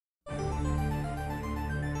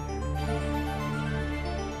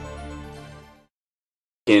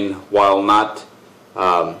skin while not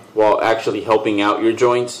while actually helping out your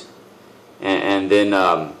joints, and then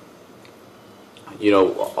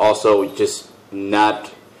also just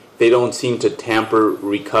not, they don't seem to tamper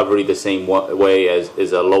recovery the same way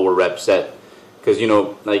as a lower rep set, because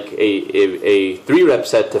like a 3-rep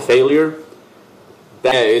set to failure,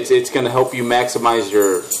 that it's going to help you maximize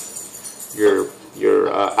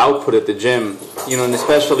your output at the gym, and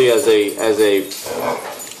especially as a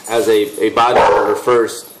bodybuilder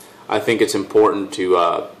first, I think it's important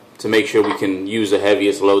to make sure we can use the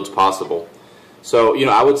heaviest loads possible. So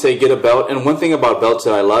I would say get a belt. And one thing about belts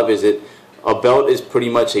that I love is that a belt is pretty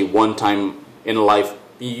much a one-time in life.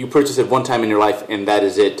 You purchase it one time in your life, and that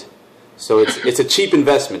is it. So it's a cheap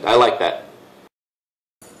investment. I like that.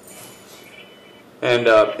 And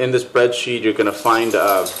in the spreadsheet, you're gonna find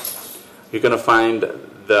the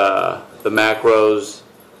macros,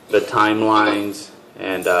 the timelines,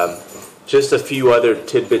 and just a few other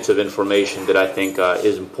tidbits of information that I think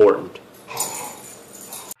is important.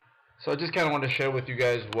 So I just kind of want to share with you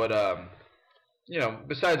guys what,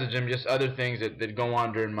 besides the gym, just other things that go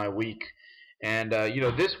on during my week. And,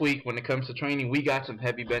 this week when it comes to training, we got some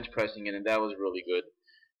heavy bench pressing in, and that was really good.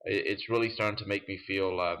 It's really starting to make me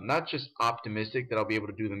feel not just optimistic that I'll be able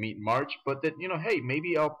to do the meet in March, but that, hey,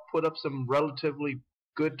 maybe I'll put up some relatively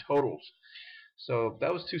good totals. So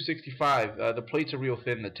that was 265. The plates are real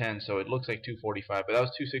thin, the 10, so it looks like 245, but that was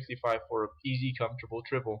 265 for an easy, comfortable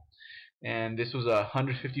triple. And this was a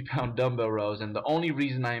 150-pound dumbbell rows, and the only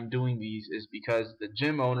reason I am doing these is because the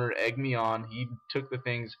gym owner egged me on. He took the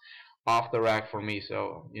things off the rack for me,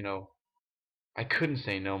 so I couldn't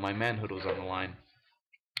say no. My manhood was on the line.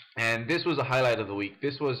 And this was a highlight of the week.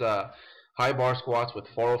 This was high bar squats with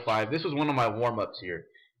 405. This was one of my warm-ups here,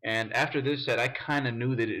 and after this set I kind of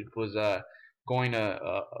knew that it was going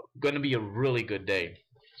to be a really good day.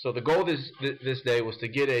 So the goal this day was to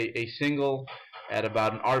get a single at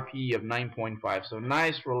about an RPE of 9.5. So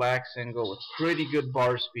nice relaxed single with pretty good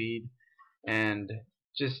bar speed, and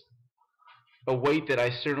just a weight that I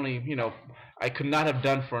certainly, I could not have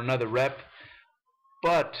done for another rep,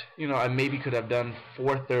 but I maybe could have done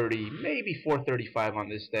 430, maybe 435 on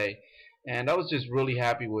this day. And I was just really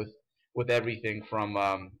happy with everything, from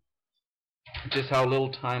just how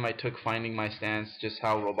little time I took finding my stance, just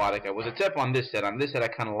how robotic I was, except on this set. On this set I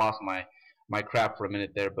kind of lost my crap for a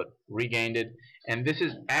minute there, but regained it. And this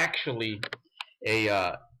is actually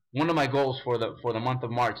a one of my goals for the month of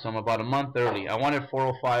March. So I'm about a month early. I wanted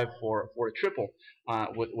 405 for a triple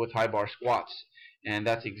with high bar squats, and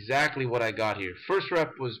that's exactly what I got here. First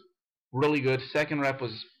rep was really good. Second rep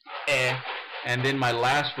was and then my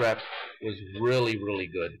last rep was really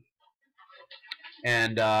good.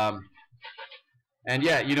 And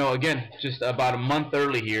yeah, again, just about a month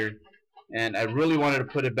early here, and I really wanted to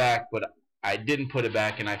put it back, but I didn't put it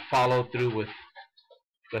back, and I followed through with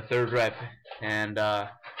the third rep, and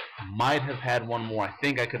might have had one more. I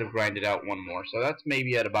think I could have grinded out one more, so that's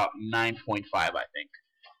maybe at about 9.5, I think.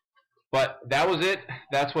 But that was it.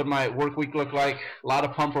 That's what my work week looked like. A lot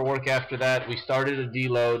of pumper work after that. We started a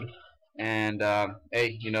deload, and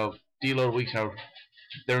hey, deload weeks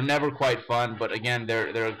they're never quite fun, but again,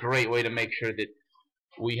 they're a great way to make sure that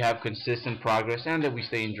we have consistent progress and that we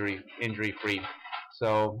stay injury free.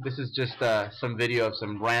 So this is just some video of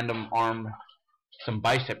some random some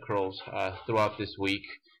bicep curls throughout this week.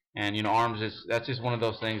 And arms that's just one of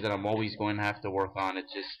those things that I'm always going to have to work on. It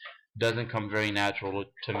just doesn't come very natural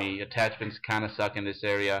to me. Attachments kind of suck in this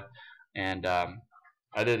area, and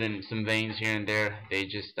other than some veins here and there,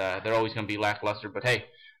 they're always going to be lackluster. But hey,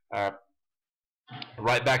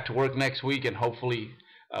 right back to work next week, and hopefully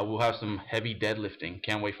we'll have some heavy deadlifting.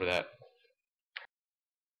 Can't wait for that.